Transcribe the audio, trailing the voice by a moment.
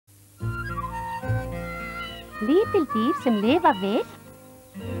Lítil dýr sem lifa villt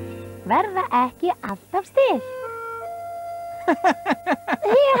verða ekki alltaf stillt.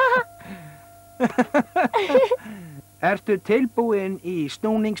 Já. Ertu tilbúin í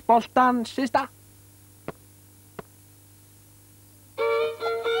snúningsboltan, systa?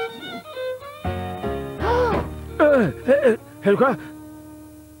 Heyrðu hvað?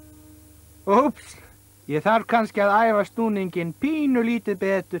 Úps, ég þarf kannski að æfa snúningin pínu lítið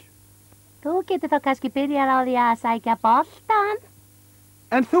betur. Þú getur þá kannski byrjað á því að sækja boltan.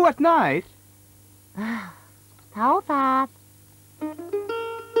 En þú ert nær. Þá það.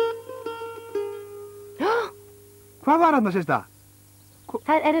 Hvað var þarna, systa?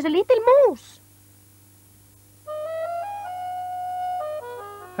 Það er eins og lítil mús.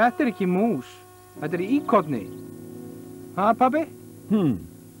 Þetta er ekki mús. Þetta er íkorni. Ha, pabbi?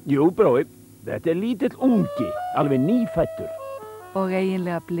 Jú, brói. Þetta er lítill ungi, alveg nýfættur. Og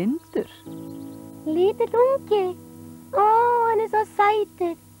eiginlega blindur. Lítill ungi. Ó, hann er svo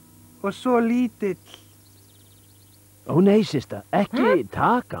sætur. Og svo lítill. Ó nei, systa, ekki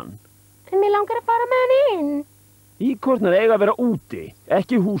taka hann. En mér langar að fara með hann inn. Íkornar eiga að vera úti,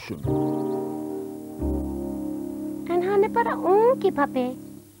 ekki í húsum. En hann er bara ungi, pabbi.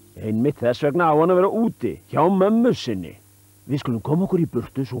 Einmitt þess vegna á hann að vera úti, hjá mömmu sinni. Við skulum koma okkur í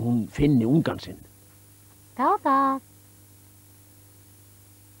burtu svo hún finni ungan sinn. Þá það.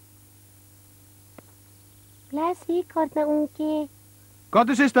 Bless, íkorna ungi.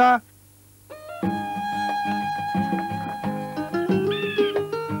 Góttu, systa.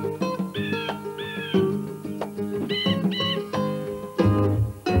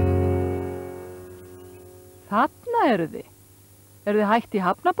 Þarna eru þið. Eru þið hætt í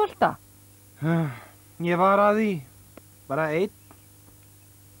hafnabolta? Ég var að því. Bara einn.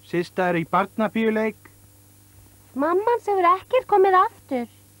 Systa er í barnapíuleik. Mamman sem hefur ekkert komið aftur.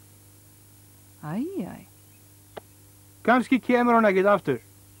 Æ. Kannski kemur hún ekkert aftur.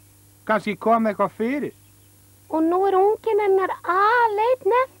 Kannski kom eitthvað fyrir. Og nú er unginn hennar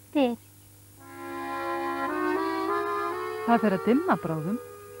aleinn eftir. Það fer að dimma, bráðum.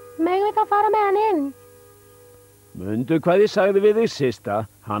 Megum við þá fara með hann inn? Mundu hvað ég sagði við þig, systa.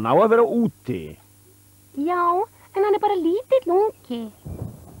 Hann á að vera úti. Já, en hann er bara lítill ungi.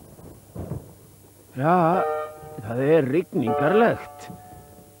 Já, það er rigningarlegt.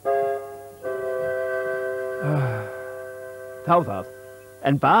 Þá það.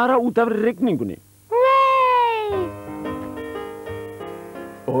 En bara út af rigningunni. Nei!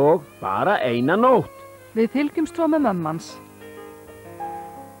 Og bara eina nótt. Við fylgjumst svo með mömmans.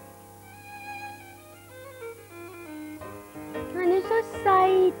 Hann er svo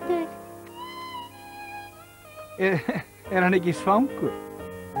sætur. Er hann ekki svangur?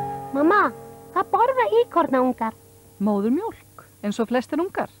 Mamma, hvað borða íkornaungar? Móðurmjólk, eins og flestir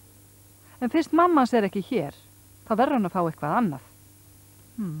ungar. En fyrst mammans er ekki hér, þá verður hann að fá eitthvað annað.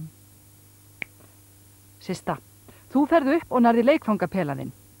 Systa, þú ferðu upp og nærði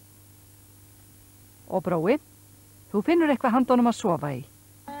leikfangapelaðinn. Og brói, þú finnur eitthvað handa honum að sofa í.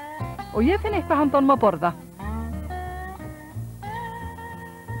 Og ég finn eitthvað handa honum að borða.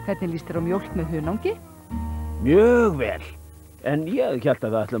 Hvernig líst þér á mjólk með hunangi? Mjög vel. En ég hélt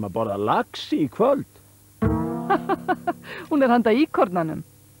að við ætlum að borða laxi í kvöld. Hún er handa íkornanum.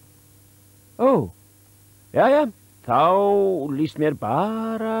 Ó, jæja, þá líst mér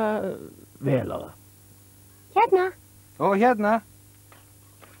bara vel á það. Hérna. Og hérna.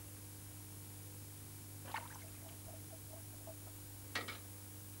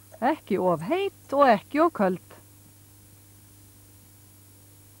 Ekki of heitt og ekki of köld.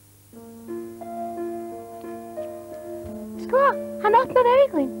 Sko, hann opnar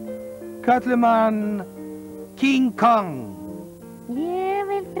augun. Kallum hann King Kong. Ég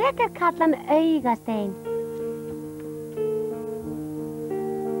vil frekar kalla hann Augastein.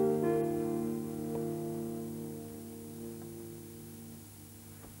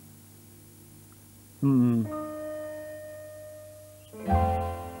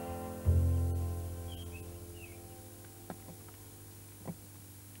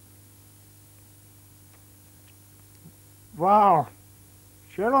 Vá,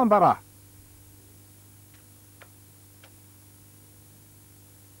 sérðu hann bara.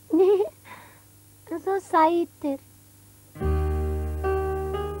 Svo sætur.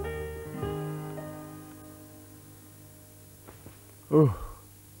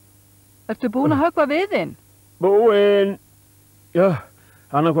 Ertu búin að höggva viðinn? Búinn. Já,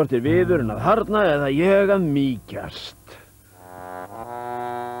 annarkvort er viðurinn að harna eða ég að mýkjast.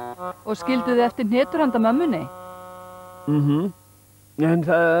 Og skildu þið eftir hnetur handa mömmunni? En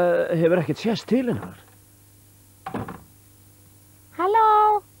það hefur ekkert sést til hennar. Halló?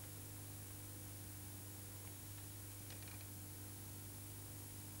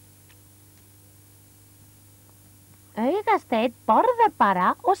 Augasteinn borðar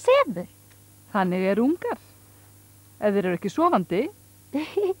bara og sefur. Þannig ungar. Ef þeir eru ekki sofandi,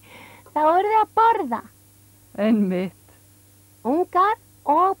 Þá eru þau að borða. einmitt. Ungar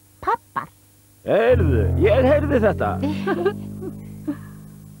og pappar. Heyrðu, ég heyrði þetta.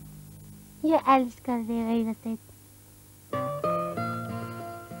 Ég elska þig, Augasteinn.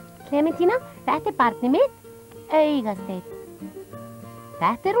 Klementína, þetta barnið mitt, Augasteinn.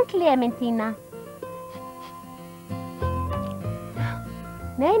 Þetta hún Klementína.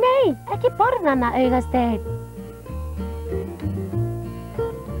 Nei, ekki borða hana, Augasteinn.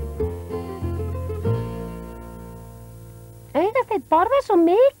 Augasteinn borðar svo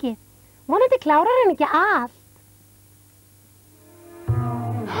mikið. Vonandi klárar hann ekki allt.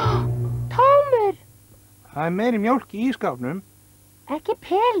 Tómur! Það meiri mjólk í ískápnum. Ekki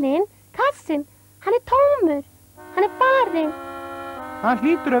pelinn, kassin. Hann tómur. Hann farinn. Hann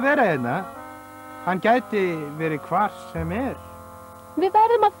hlýtur að vera hérna. Hann gæti verið hvar sem Við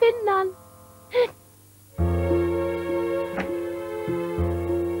verðum að finna hann.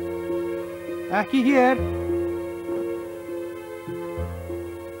 Ekki hér.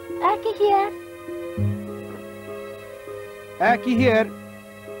 Ekki hér. Ekki hér.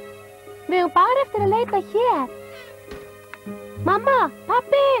 Við höfum bara eftir að leita hér. Mamma,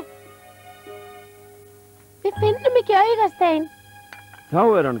 pabbi. Við finnum ekki Augasteinn. Þá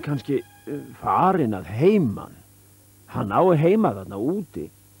hann kannski farinn að heiman. Hann á heima þarna úti.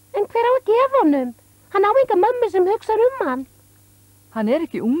 En hver á að gefa honum? Hann á enga mömmu sem hugsar hann. Hann er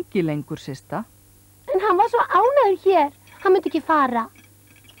ekki ungi lengur, Systa. En hann var svo ánægður hér. Hann myndi ekki fara.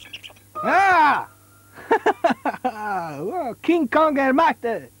 Ah! King Kong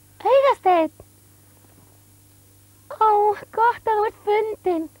mættur. Augasteinn. Ó, gott að þú ert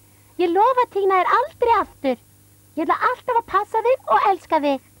fundin. Ég lofa að týna þér aldrei aftur. Ég ætla alltaf að passa þig og elska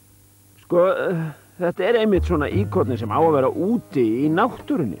þig. Sko, þetta er einmitt svona íkorni sem á að vera úti í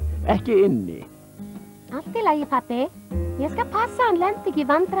náttúrunni, ekki inni. Allt í lagi, pabbi. Ég skal passa hann lendi ekki í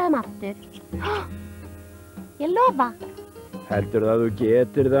vandræðum aftur. Ég lofa. Heldur það þú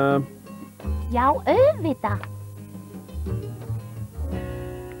getur það? Já, auðvitað.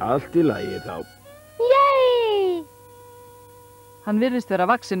 Allt í lagi þá. Yey! Hann virðist vera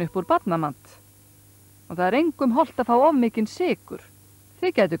vaxinn upp úr barnamant. Og það er engum hollt að fá of mikinn sykur.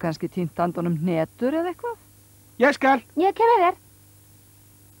 Þið gætu kannski týnt handunum hnetur eða eitthvað. Ég skal. Ég kem með þér.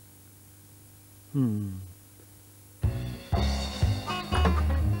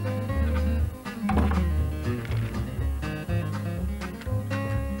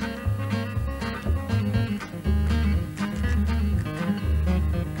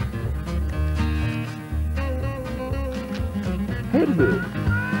 Heyrðu.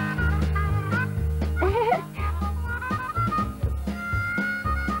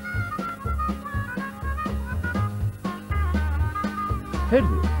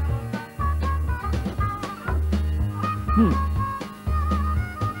 Heyrðu.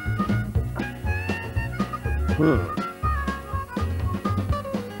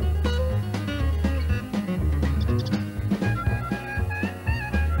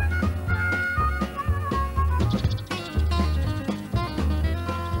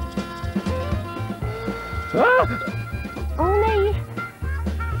 Ó, nei.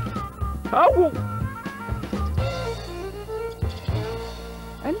 Á!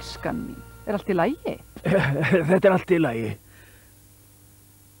 Elskan mín, er allt í lagi? Þetta er allt í lagi.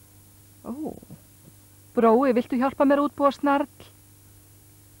 Ó. Brói, viltu hjálpa mér að útbúa snarl?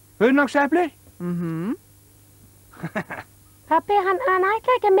 Hundangsepli? Pabbi, hann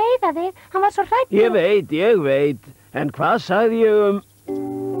ætlaði ekki að meiða þig. Hann var svo hræddur. Ég veit. En hvað sagði ég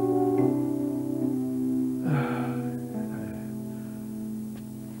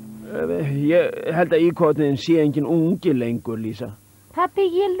Ég held að íkornin sé engin ungi lengur, Lísa. Pabbi,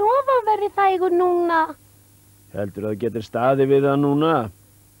 ég lofa að verði þægur núna. Heldur það getur staðið við það núna?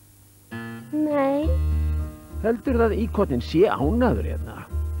 Nei, Heldur það íkornin sé ánæður hérna?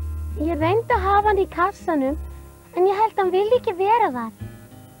 ég reyndi að hafa hann í kassanum, en ég held að hann vilji ekki vera þar.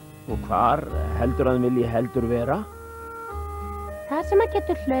 Og hvar heldur hann vilji heldur vera? Það sem hann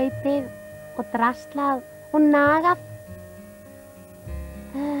getur hlaupið og draslað og nagað.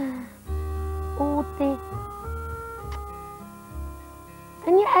 Úti.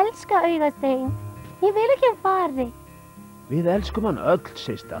 En ég elska Augasteinn. Ég vil ekki hann fari. Við elskum hann öll,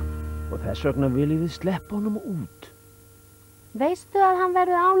 Systa, og þess vegna viljum við sleppa honum út. Veistu að hann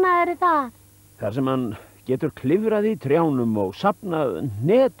verður ánægður þar? Þar sem hann getur klifrað í trjánum og safnað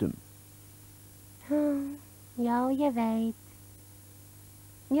hnetum. Já, ég veit.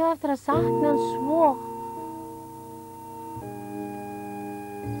 Ég á eftir að sakna hann svo.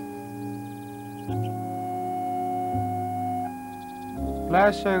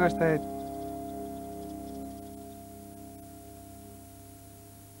 Bless, Augasteinn.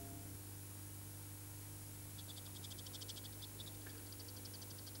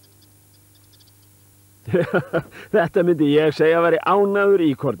 Þetta myndi ég segja að veri ánægður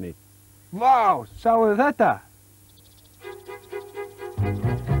íkorni. Vá, sáuðu þetta?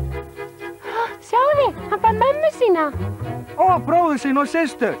 Sjáðu, hann fann mömmu sína. Og bróður sinn og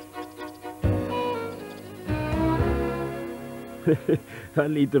systur. Það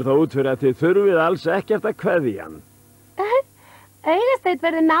lítur þá út fyrir að þið þurfið alls ekkert að kveðja hann. Augasteinn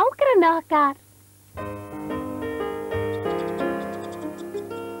verður nágranni okkar.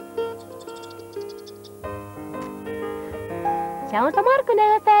 Sjáumst á morgun,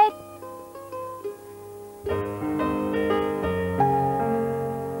 Augasteinn.